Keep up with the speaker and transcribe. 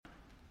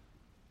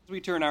As we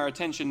turn our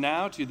attention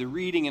now to the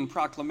reading and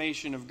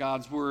proclamation of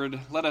God's word,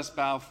 let us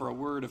bow for a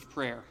word of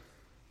prayer.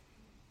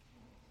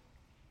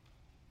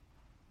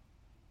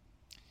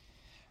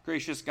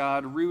 Gracious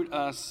God, root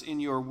us in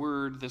your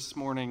word this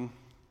morning,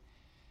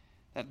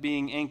 that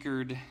being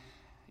anchored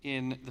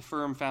in the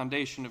firm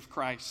foundation of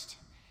Christ,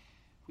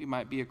 we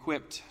might be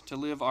equipped to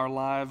live our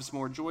lives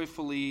more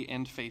joyfully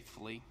and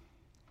faithfully.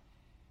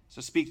 So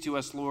speak to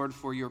us, Lord,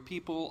 for your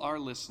people are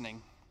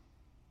listening.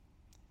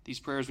 These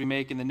prayers we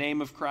make in the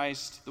name of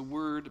Christ, the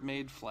Word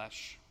made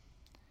flesh.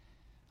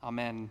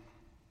 Amen.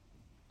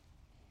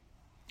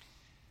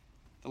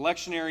 The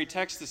lectionary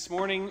text this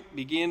morning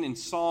begin in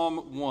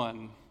Psalm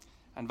 1.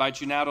 I invite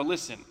you now to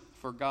listen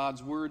for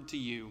God's word to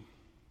you.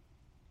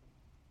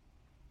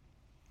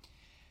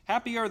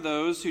 Happy are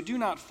those who do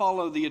not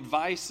follow the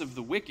advice of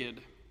the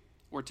wicked,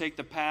 or take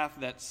the path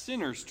that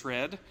sinners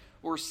tread,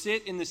 or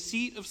sit in the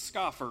seat of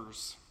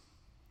scoffers.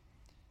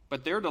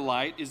 But their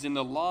delight is in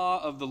the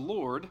law of the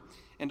Lord,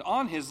 and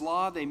on his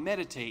law they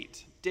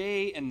meditate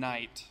day and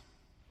night.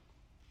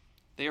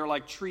 They are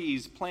like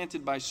trees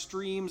planted by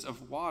streams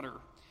of water,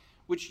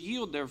 which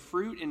yield their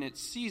fruit in its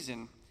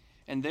season,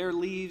 and their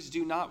leaves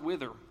do not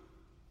wither.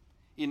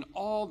 In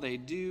all they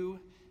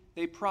do,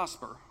 they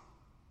prosper.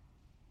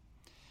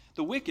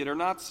 The wicked are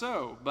not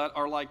so, but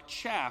are like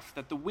chaff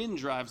that the wind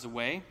drives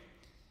away.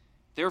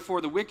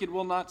 Therefore the wicked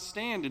will not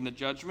stand in the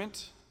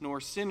judgment,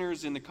 nor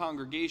sinners in the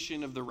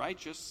congregation of the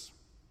righteous.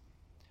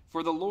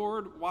 For the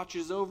Lord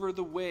watches over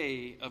the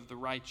way of the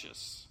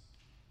righteous,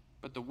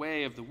 but the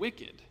way of the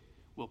wicked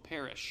will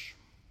perish.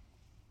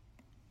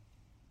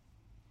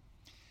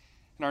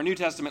 And our New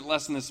Testament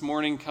lesson this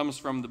morning comes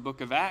from the book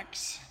of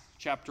Acts,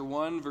 chapter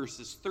 1,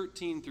 verses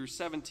 13 through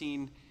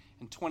 17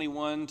 and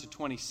 21 to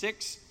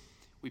 26.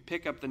 We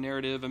pick up the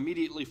narrative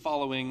immediately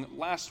following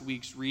last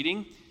week's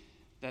reading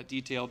that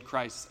detailed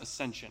Christ's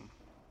ascension.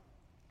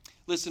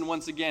 Listen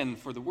once again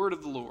for the word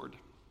of the Lord.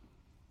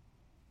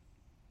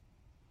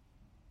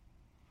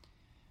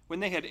 When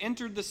they had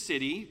entered the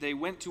city, they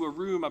went to a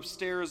room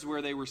upstairs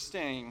where they were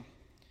staying.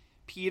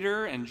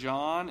 Peter and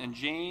John and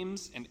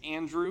James and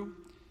Andrew,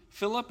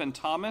 Philip and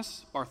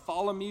Thomas,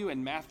 Bartholomew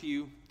and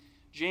Matthew,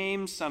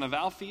 James son of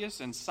Alphaeus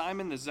and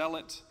Simon the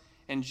Zealot,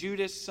 and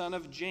Judas son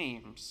of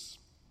James.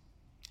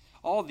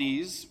 All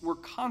these were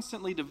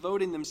constantly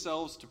devoting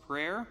themselves to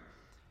prayer,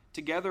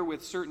 together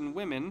with certain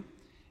women,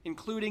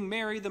 including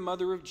Mary the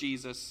mother of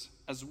Jesus,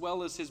 as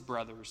well as his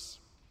brothers.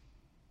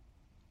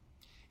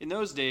 In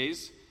those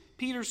days,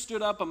 Peter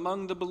stood up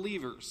among the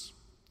believers.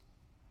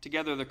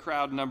 Together the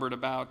crowd numbered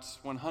about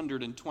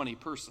 120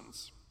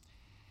 persons.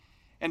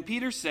 And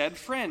Peter said,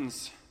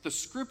 "Friends, the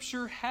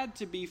scripture had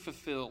to be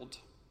fulfilled,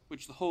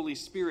 which the Holy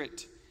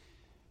Spirit,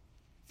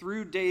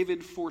 through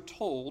David,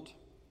 foretold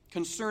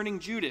concerning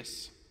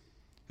Judas,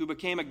 who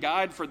became a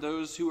guide for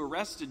those who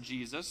arrested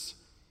Jesus.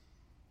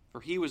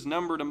 For he was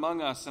numbered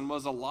among us and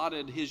was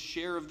allotted his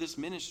share of this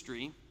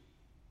ministry.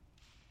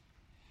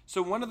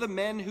 So one of the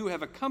men who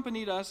have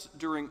accompanied us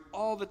during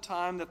all the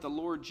time that the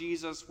Lord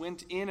Jesus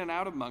went in and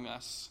out among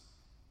us,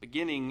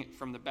 beginning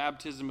from the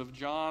baptism of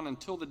John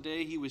until the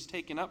day he was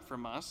taken up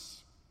from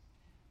us,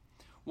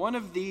 one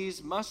of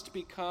these must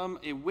become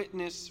a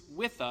witness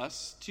with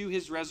us to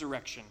his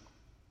resurrection."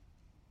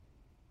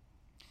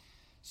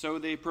 So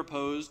they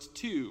proposed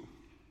two: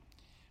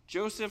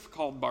 Joseph,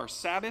 called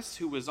Barsabbas,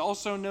 who was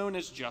also known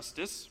as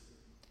Justus,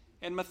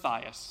 and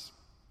Matthias.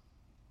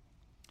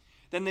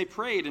 Then they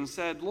prayed and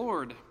said,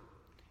 "Lord,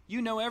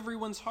 you know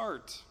everyone's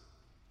heart.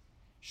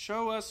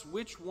 Show us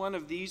which one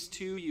of these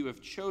two you have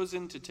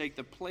chosen to take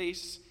the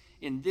place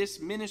in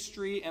this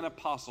ministry and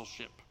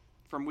apostleship,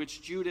 from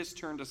which Judas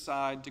turned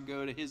aside to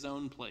go to his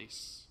own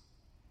place."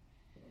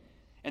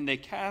 And they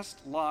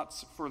cast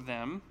lots for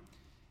them,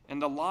 and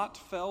the lot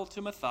fell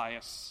to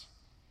Matthias,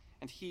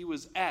 and he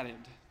was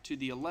added to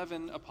the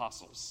 11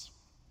 apostles.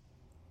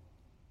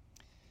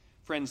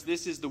 Friends,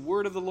 this is the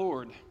word of the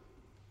Lord.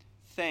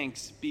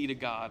 Thanks be to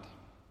God.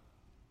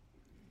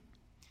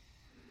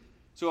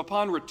 So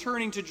upon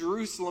returning to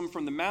Jerusalem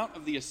from the Mount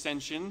of the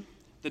Ascension,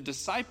 the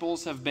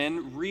disciples have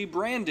been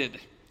rebranded.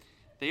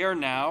 They are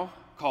now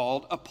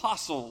called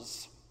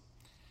apostles.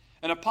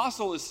 An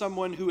apostle is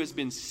someone who has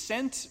been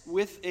sent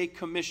with a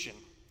commission.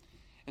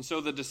 And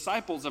so the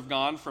disciples have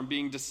gone from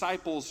being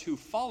disciples who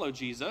follow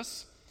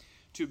Jesus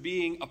to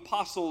being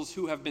apostles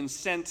who have been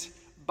sent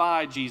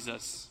by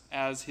Jesus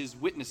as his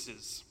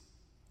witnesses.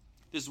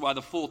 This is why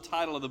the full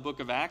title of the book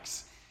of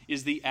Acts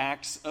is the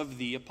Acts of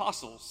the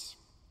Apostles.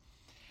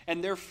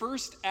 And their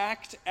first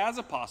act as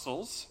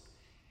apostles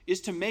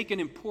is to make an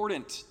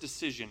important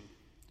decision: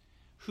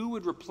 who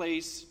would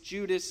replace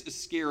Judas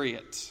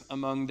Iscariot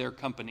among their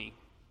company?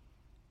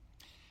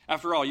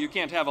 After all, you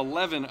can't have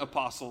 11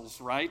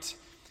 apostles, right?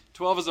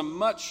 12 is a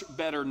much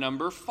better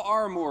number,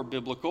 far more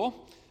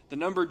biblical, the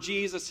number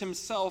Jesus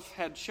himself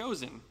had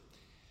chosen.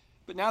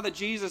 But now that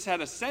Jesus had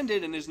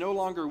ascended and is no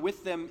longer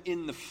with them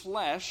in the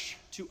flesh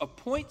to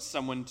appoint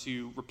someone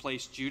to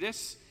replace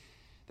Judas,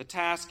 the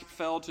task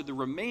fell to the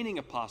remaining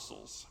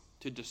apostles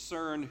to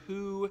discern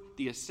who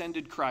the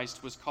ascended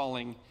Christ was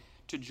calling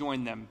to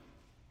join them.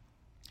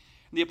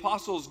 And the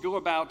apostles go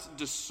about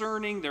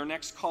discerning their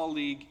next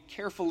colleague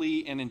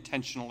carefully and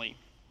intentionally.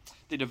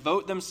 They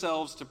devote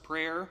themselves to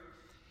prayer.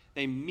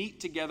 They meet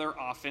together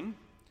often.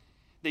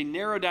 They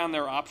narrow down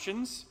their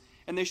options,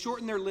 and they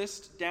shorten their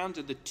list down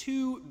to the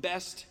two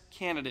best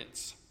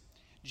candidates: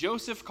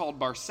 Joseph, called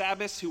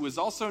Barsabbas, who was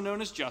also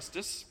known as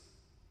Justus,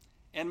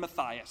 and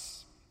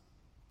Matthias.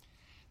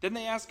 Then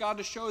they ask God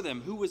to show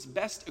them who was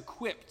best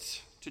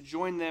equipped to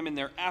join them in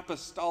their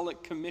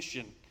apostolic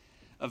commission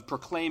of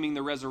proclaiming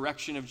the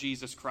resurrection of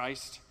Jesus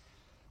Christ.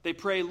 They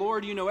pray,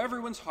 Lord, you know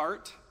everyone's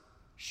heart.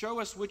 Show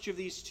us which of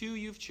these two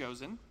you've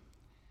chosen.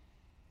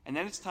 And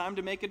then it's time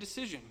to make a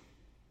decision.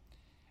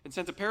 And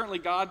since apparently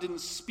God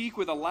didn't speak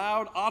with a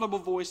loud, audible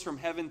voice from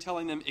heaven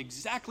telling them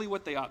exactly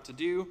what they ought to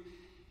do,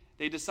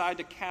 they decide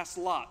to cast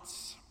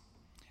lots.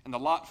 And the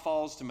lot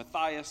falls to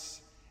Matthias,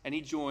 and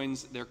he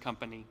joins their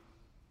company.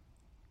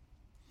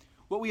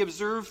 What we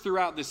observe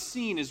throughout this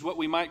scene is what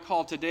we might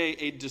call today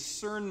a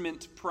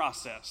discernment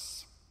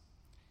process.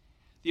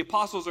 The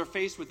apostles are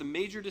faced with a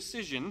major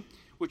decision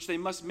which they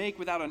must make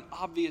without an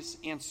obvious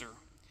answer.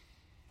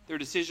 Their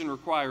decision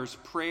requires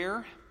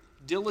prayer,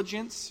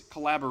 diligence,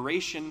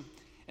 collaboration,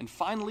 and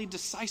finally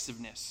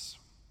decisiveness.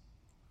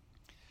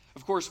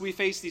 Of course, we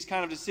face these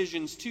kind of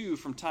decisions too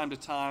from time to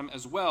time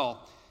as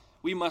well.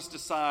 We must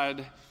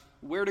decide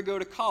where to go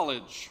to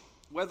college,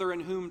 whether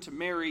and whom to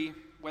marry,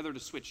 whether to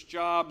switch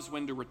jobs,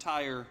 when to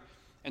retire,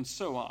 and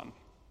so on.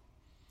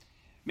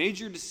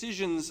 Major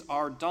decisions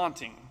are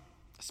daunting,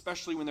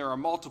 especially when there are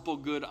multiple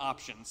good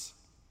options,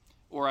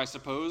 or I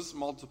suppose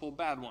multiple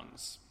bad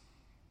ones.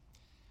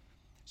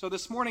 So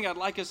this morning I'd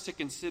like us to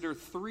consider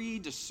 3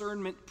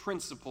 discernment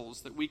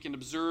principles that we can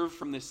observe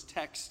from this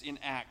text in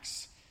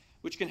Acts,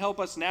 which can help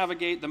us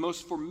navigate the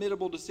most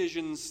formidable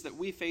decisions that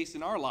we face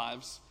in our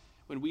lives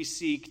when we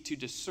seek to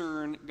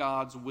discern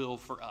God's will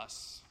for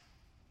us.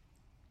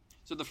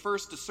 So the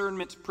first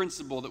discernment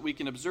principle that we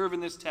can observe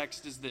in this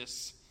text is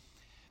this: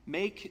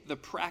 make the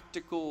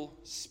practical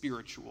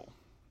spiritual.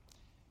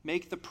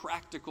 Make the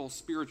practical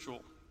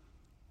spiritual.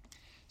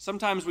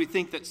 Sometimes we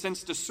think that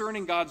since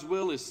discerning God's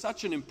will is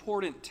such an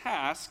important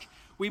task,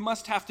 we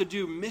must have to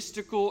do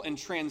mystical and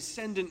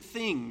transcendent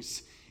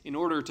things in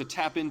order to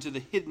tap into the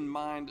hidden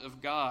mind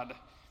of God.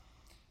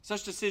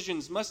 Such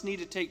decisions must need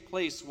to take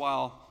place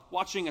while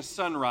watching a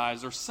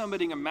sunrise or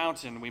summiting a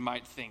mountain, we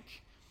might think,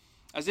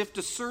 as if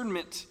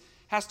discernment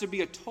has to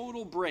be a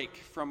total break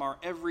from our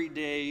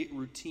everyday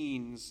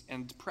routines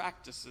and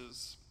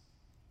practices.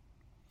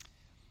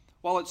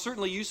 While it's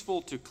certainly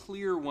useful to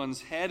clear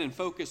one's head and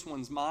focus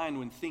one's mind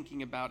when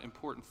thinking about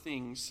important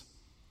things,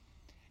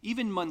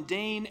 even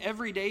mundane,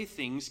 everyday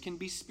things can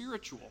be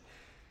spiritual.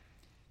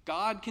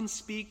 God can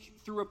speak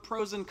through a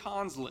pros and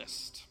cons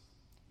list.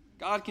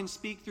 God can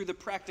speak through the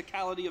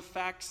practicality of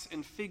facts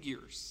and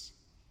figures.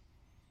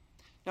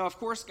 Now, of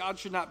course, God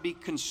should not be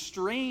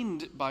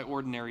constrained by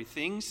ordinary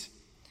things,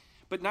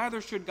 but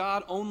neither should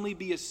God only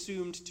be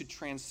assumed to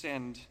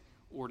transcend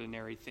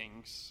ordinary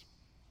things.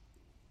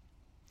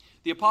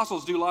 The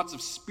apostles do lots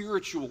of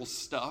spiritual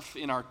stuff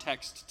in our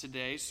text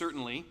today,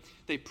 certainly.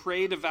 They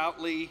pray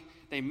devoutly,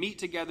 they meet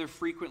together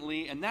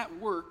frequently, and that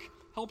work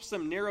helps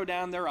them narrow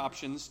down their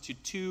options to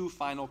 2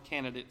 final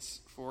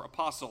candidates for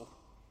apostle.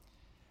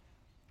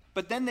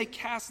 But then they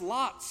cast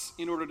lots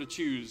in order to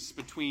choose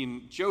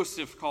between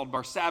Joseph, called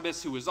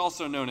Barsabbas, who was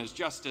also known as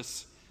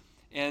Justus,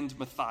 and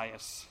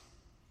Matthias.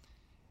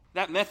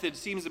 That method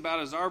seems about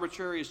as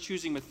arbitrary as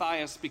choosing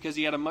Matthias because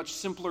he had a much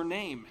simpler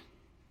name.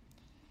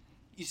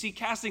 You see,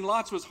 casting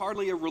lots was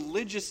hardly a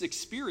religious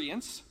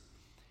experience.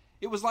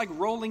 It was like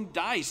rolling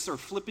dice or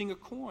flipping a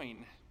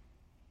coin.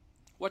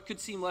 What could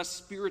seem less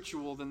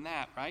spiritual than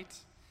that, right?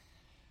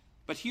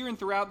 But here and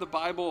throughout the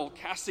Bible,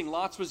 casting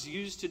lots was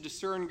used to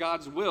discern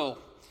God's will.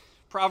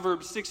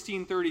 Proverbs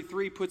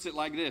 16:33 puts it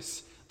like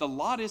this: the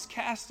lot is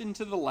cast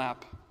into the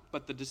lap,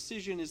 but the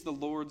decision is the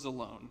Lord's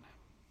alone.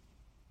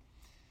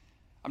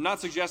 I'm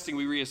not suggesting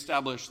we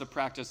reestablish the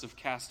practice of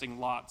casting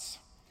lots.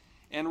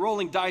 And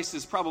rolling dice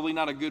is probably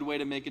not a good way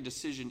to make a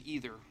decision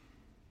either.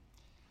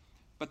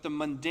 But the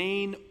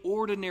mundane,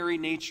 ordinary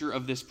nature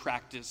of this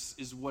practice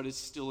is what is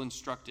still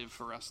instructive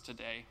for us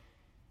today.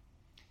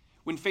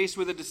 When faced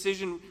with a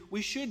decision,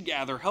 we should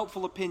gather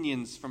helpful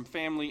opinions from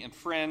family and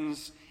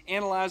friends,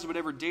 analyze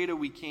whatever data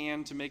we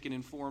can to make an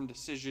informed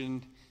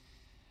decision.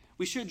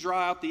 We should draw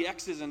out the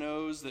X's and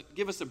O's that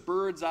give us a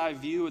bird's eye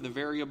view of the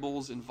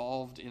variables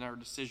involved in our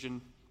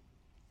decision.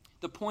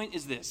 The point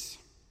is this: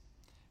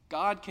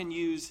 God can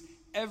use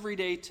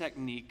everyday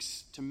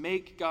techniques to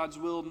make God's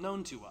will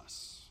known to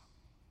us.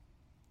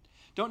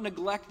 Don't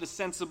neglect the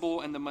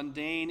sensible and the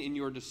mundane in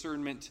your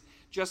discernment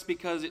just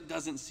because it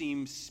doesn't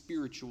seem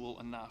spiritual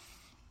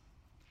enough.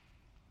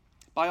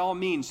 By all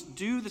means,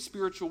 do the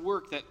spiritual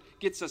work that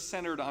gets us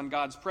centered on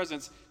God's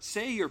presence.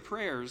 Say your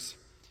prayers,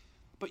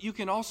 but you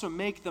can also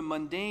make the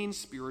mundane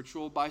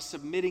spiritual by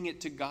submitting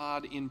it to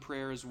God in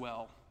prayer as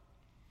well.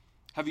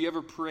 Have you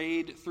ever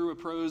prayed through a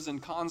pros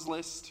and cons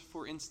list,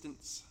 for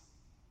instance?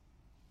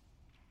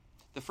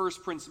 The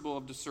first principle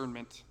of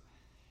discernment: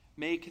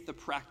 make the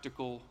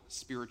practical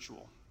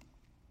spiritual.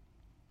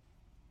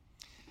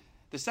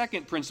 The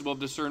second principle of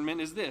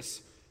discernment is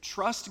this: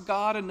 trust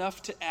God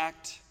enough to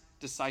act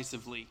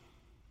decisively.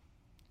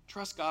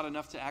 Trust God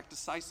enough to act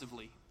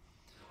decisively.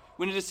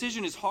 When a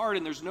decision is hard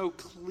and there's no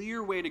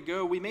clear way to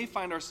go, we may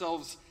find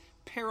ourselves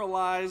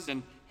paralyzed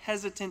and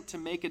hesitant to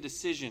make a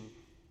decision.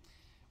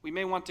 We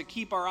may want to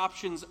keep our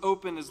options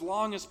open as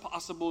long as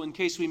possible in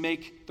case we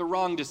make the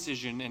wrong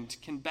decision and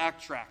can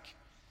backtrack.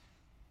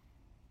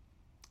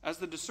 As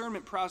the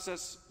discernment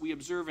process we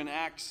observe in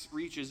Acts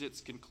reaches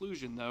its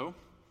conclusion, though,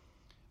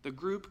 the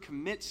group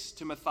commits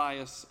to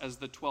Matthias as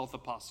the 12th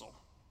apostle.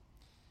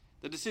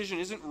 The decision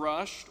isn't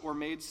rushed or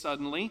made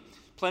suddenly.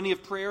 Plenty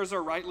of prayers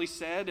are rightly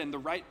said and the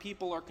right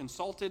people are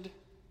consulted.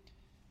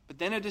 But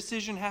then a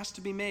decision has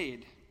to be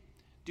made.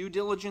 Due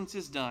diligence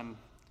is done,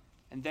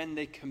 and then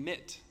they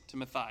commit to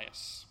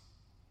Matthias.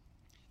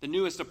 The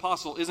newest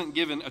apostle isn't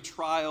given a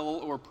trial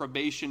or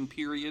probation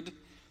period.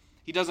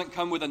 He doesn't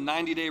come with a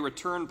 90-day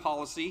return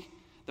policy.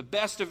 The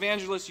best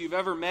evangelists you've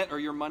ever met or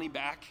your money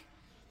back.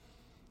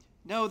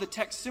 No, the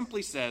text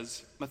simply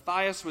says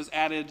Matthias was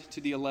added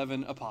to the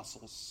 11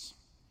 apostles.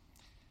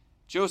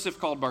 Joseph,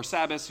 called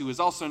Barsabbas, who is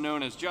also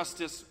known as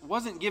Justus,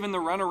 wasn't given the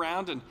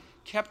runaround and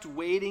kept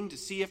waiting to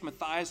see if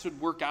Matthias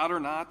would work out or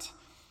not.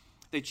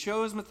 They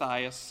chose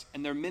Matthias,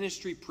 and their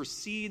ministry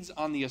proceeds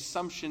on the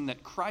assumption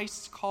that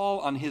Christ's call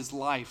on his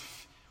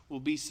life will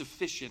be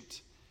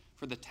sufficient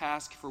for the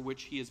task for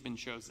which he has been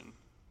chosen.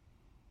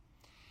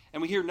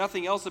 And we hear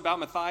nothing else about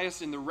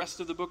Matthias in the rest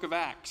of the book of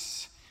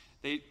Acts.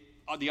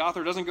 The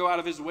author doesn't go out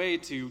of his way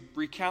to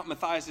recount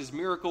Matthias'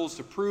 miracles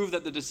to prove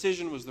that the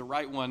decision was the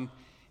right one.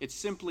 It's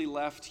simply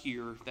left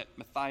here that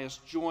Matthias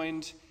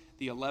joined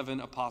the 11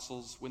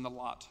 apostles when the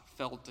lot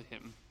fell to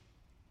him.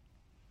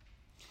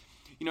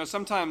 You know,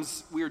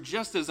 sometimes we are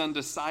just as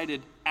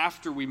undecided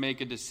after we make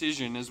a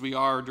decision as we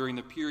are during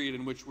the period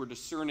in which we're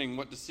discerning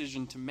what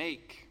decision to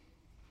make.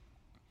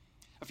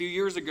 A few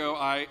years ago,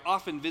 I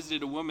often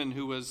visited a woman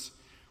who was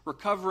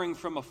recovering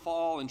from a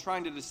fall and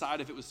trying to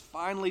decide if it was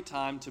finally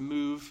time to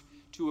move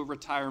to a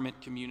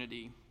retirement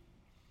community.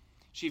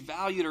 She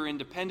valued her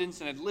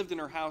independence and had lived in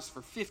her house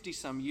for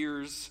 50-some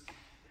years,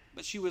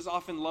 but she was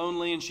often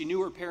lonely and she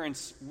knew her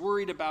parents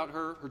worried about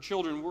her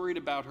children worried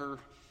about her,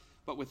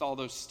 but with all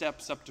those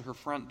steps up to her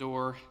front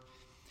door.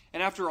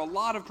 And after a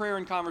lot of prayer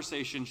and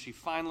conversation, she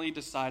finally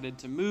decided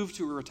to move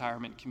to a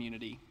retirement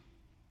community.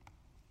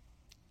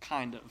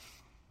 Kind of.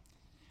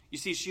 You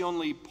see, she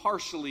only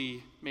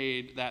partially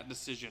made that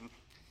decision.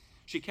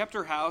 She kept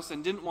her house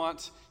and didn't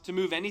want to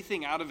move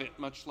anything out of it,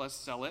 much less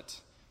sell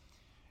it.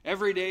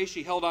 Every day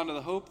she held on to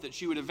the hope that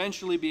she would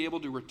eventually be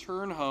able to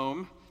return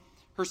home.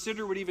 Her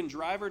sitter would even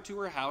drive her to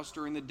her house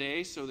during the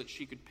day so that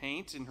she could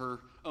paint in her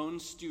own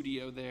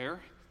studio there.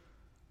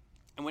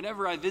 And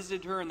whenever I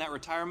visited her in that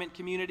retirement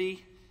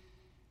community,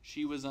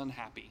 she was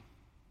unhappy.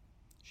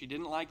 She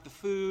didn't like the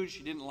food.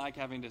 She didn't like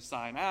having to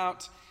sign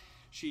out.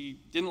 She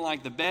didn't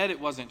like the bed.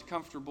 It wasn't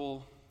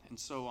comfortable, and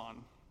so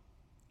on.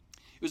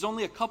 It was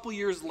only a couple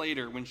years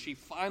later, when she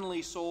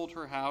finally sold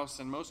her house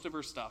and most of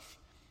her stuff,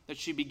 that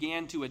she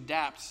began to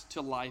adapt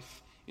to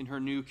life in her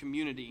new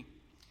community.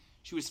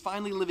 She was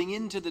finally living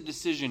into the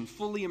decision,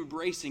 fully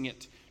embracing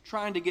it,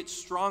 trying to get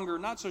stronger,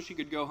 not so she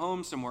could go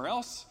home somewhere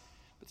else,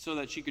 but so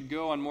that she could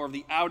go on more of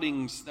the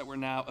outings that were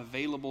now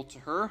available to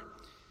her.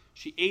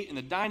 She ate in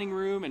the dining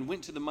room and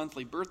went to the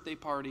monthly birthday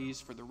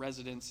parties for the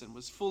residents and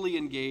was fully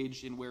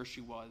engaged in where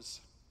she was.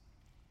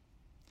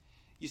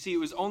 You see, it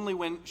was only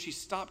when she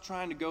stopped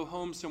trying to go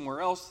home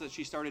somewhere else that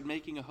she started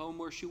making a home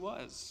where she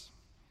was.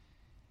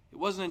 It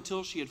wasn't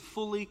until she had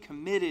fully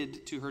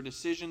committed to her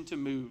decision to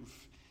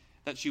move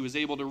that she was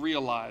able to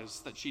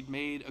realize that she'd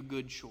made a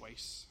good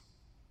choice.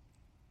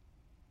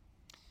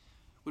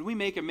 When we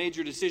make a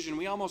major decision,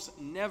 we almost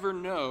never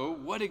know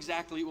what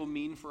exactly it will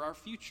mean for our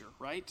future,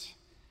 right?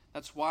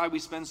 That's why we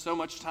spend so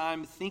much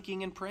time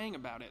thinking and praying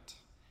about it.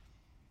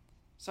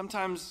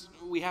 Sometimes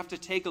we have to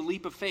take a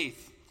leap of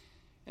faith,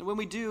 and when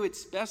we do,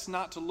 it's best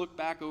not to look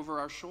back over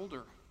our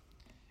shoulder.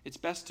 It's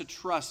best to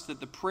trust that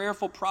the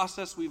prayerful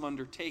process we've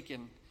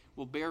undertaken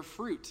will bear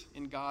fruit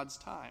in God's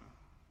time.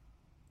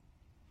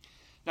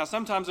 Now,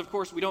 sometimes, of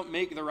course, we don't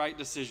make the right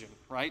decision,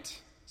 right?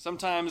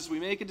 Sometimes we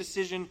make a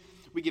decision,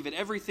 we give it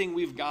everything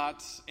we've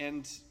got,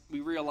 and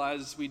we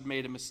realize we'd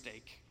made a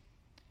mistake.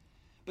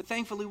 But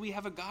thankfully, we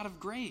have a God of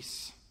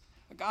grace,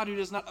 a God who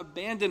does not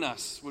abandon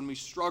us when we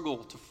struggle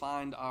to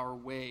find our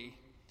way.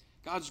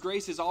 God's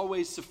grace is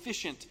always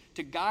sufficient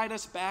to guide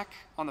us back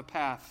on the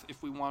path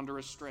if we wander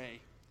astray.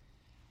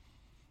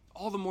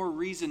 All the more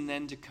reason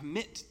then to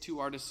commit to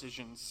our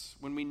decisions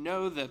when we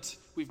know that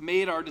we've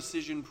made our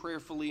decision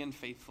prayerfully and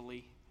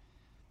faithfully.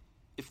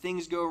 If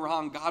things go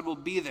wrong, God will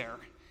be there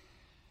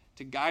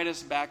to guide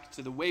us back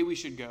to the way we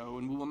should go,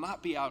 and we will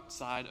not be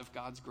outside of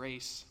God's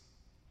grace.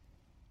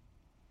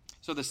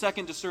 So the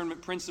second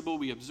discernment principle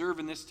we observe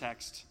in this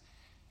text: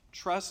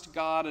 trust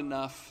God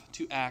enough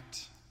to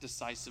act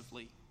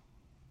decisively.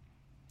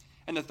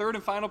 And the third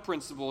and final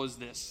principle is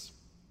this: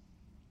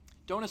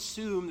 don't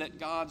assume that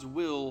God's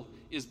will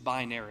is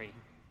binary.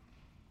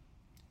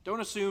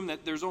 Don't assume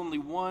that there's only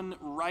one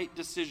right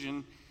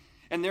decision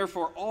and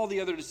therefore all the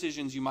other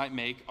decisions you might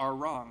make are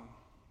wrong.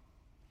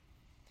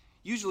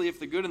 Usually, if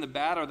the good and the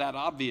bad are that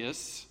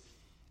obvious,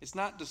 it's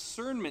not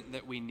discernment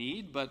that we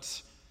need,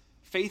 but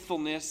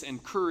faithfulness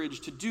and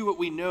courage to do what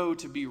we know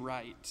to be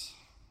right.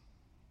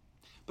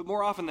 But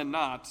more often than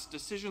not,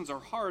 decisions are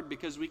hard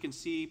because we can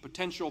see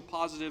potential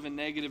positive and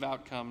negative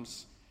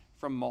outcomes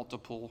from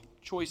multiple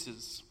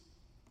choices.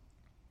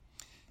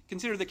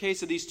 Consider the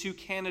case of these two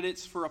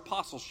candidates for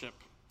apostleship.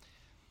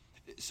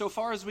 So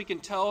far as we can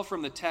tell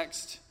from the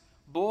text,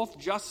 both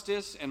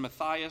Justus and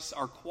Matthias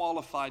are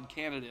qualified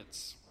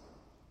candidates.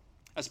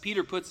 As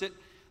Peter puts it,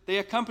 they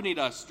accompanied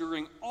us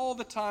during all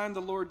the time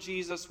the Lord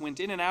Jesus went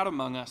in and out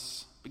among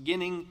us,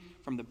 beginning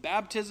from the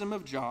baptism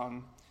of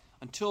John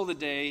until the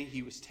day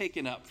he was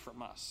taken up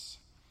from us.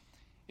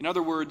 In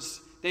other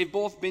words, they've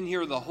both been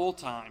here the whole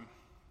time.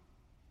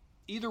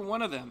 Either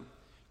one of them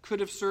could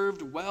have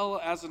served well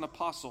as an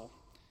apostle.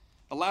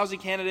 The lousy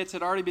candidates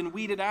had already been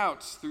weeded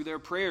out through their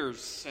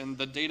prayers and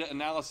the data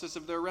analysis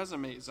of their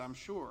resumes, I'm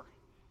sure.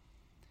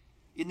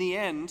 In the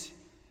end,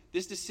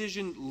 this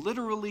decision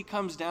literally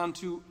comes down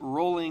to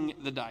rolling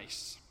the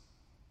dice.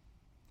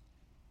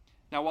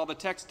 Now, while the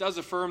text does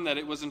affirm that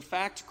it was in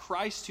fact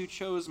Christ who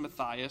chose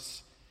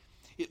Matthias,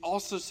 it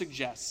also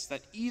suggests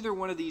that either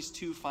one of these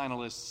two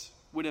finalists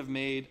would have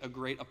made a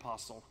great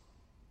apostle.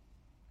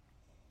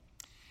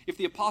 If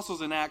the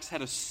apostles in Acts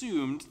had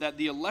assumed that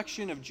the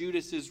election of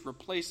Judas's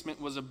replacement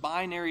was a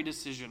binary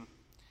decision,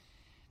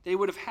 they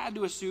would have had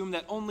to assume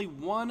that only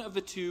one of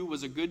the two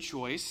was a good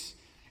choice,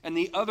 and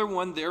the other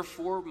one,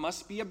 therefore,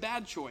 must be a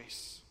bad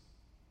choice.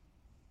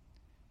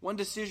 One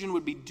decision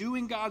would be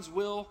doing God's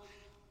will,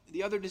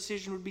 the other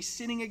decision would be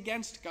sinning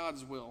against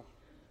God's will.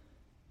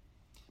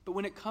 But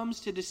when it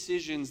comes to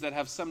decisions that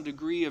have some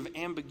degree of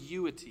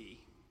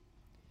ambiguity,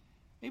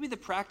 maybe the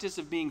practice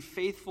of being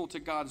faithful to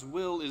God's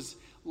will is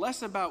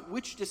less about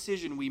which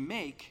decision we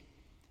make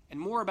and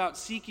more about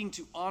seeking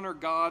to honor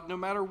God no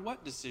matter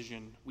what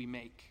decision we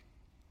make.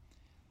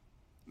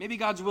 Maybe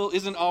God's will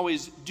isn't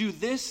always do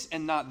this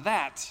and not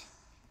that,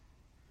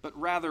 but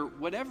rather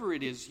whatever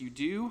it is you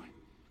do,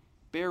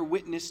 bear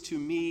witness to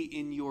me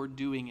in your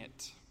doing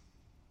it.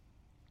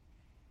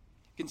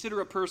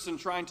 Consider a person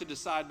trying to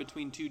decide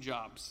between two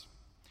jobs.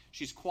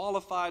 She's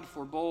qualified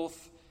for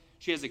both.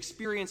 She has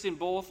experience in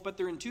both, but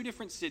they're in two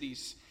different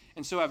cities,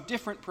 and so have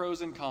different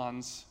pros and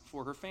cons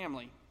for her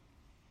family.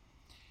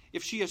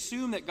 If she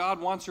assumed that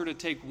God wants her to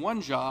take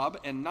one job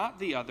and not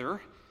the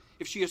other,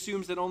 if she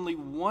assumes that only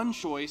one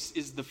choice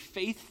is the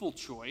faithful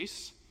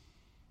choice,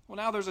 well,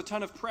 now there's a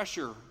ton of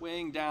pressure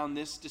weighing down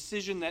this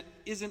decision that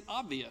isn't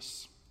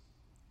obvious.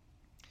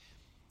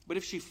 But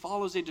if she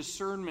follows a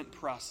discernment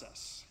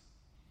process,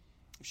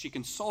 if she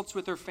consults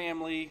with her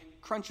family,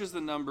 crunches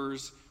the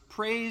numbers,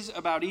 prays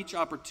about each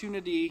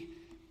opportunity,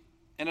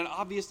 and an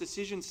obvious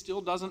decision still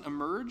doesn't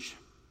emerge,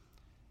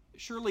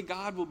 surely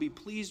God will be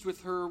pleased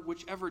with her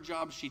whichever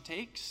job she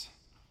takes.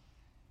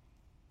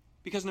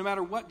 Because no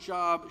matter what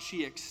job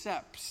she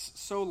accepts,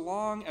 so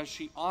long as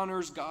she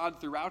honors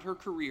God throughout her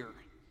career,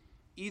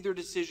 either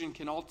decision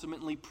can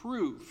ultimately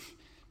prove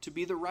to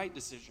be the right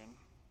decision.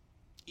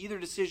 Either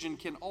decision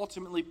can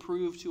ultimately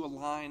prove to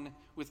align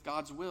with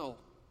God's will.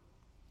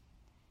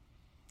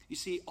 You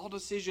see, all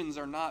decisions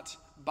are not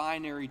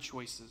binary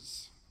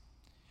choices.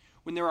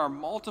 When there are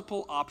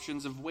multiple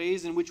options of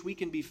ways in which we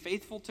can be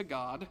faithful to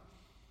God,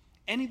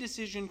 any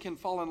decision can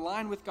fall in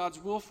line with God's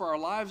will for our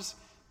lives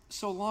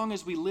so long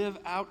as we live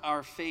out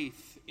our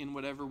faith in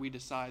whatever we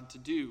decide to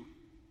do.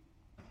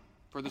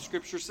 For the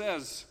scripture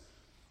says,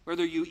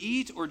 whether you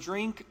eat or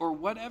drink or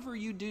whatever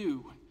you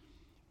do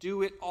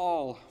it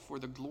all for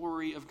the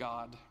glory of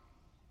God.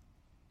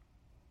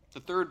 The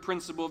third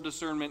principle of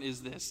discernment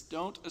is this: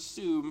 don't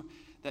assume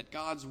that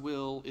God's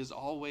will is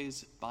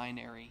always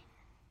binary.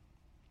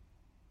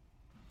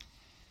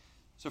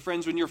 So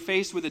friends, when you're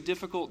faced with a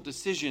difficult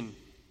decision,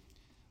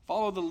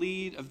 follow the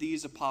lead of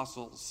these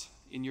apostles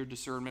in your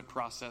discernment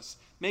process.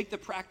 Make the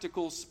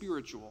practical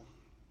spiritual.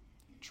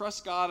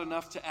 Trust God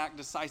enough to act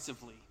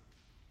decisively.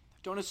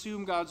 Don't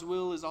assume God's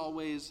will is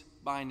always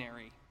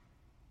binary.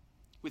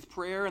 With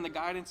prayer and the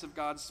guidance of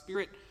God's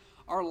Spirit,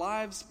 our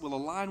lives will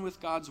align with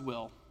God's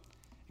will,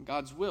 and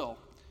God's will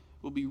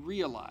be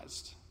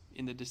realized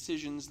in the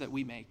decisions that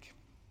we make.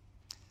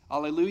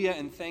 Alleluia,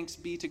 and thanks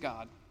be to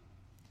God.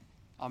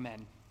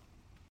 Amen.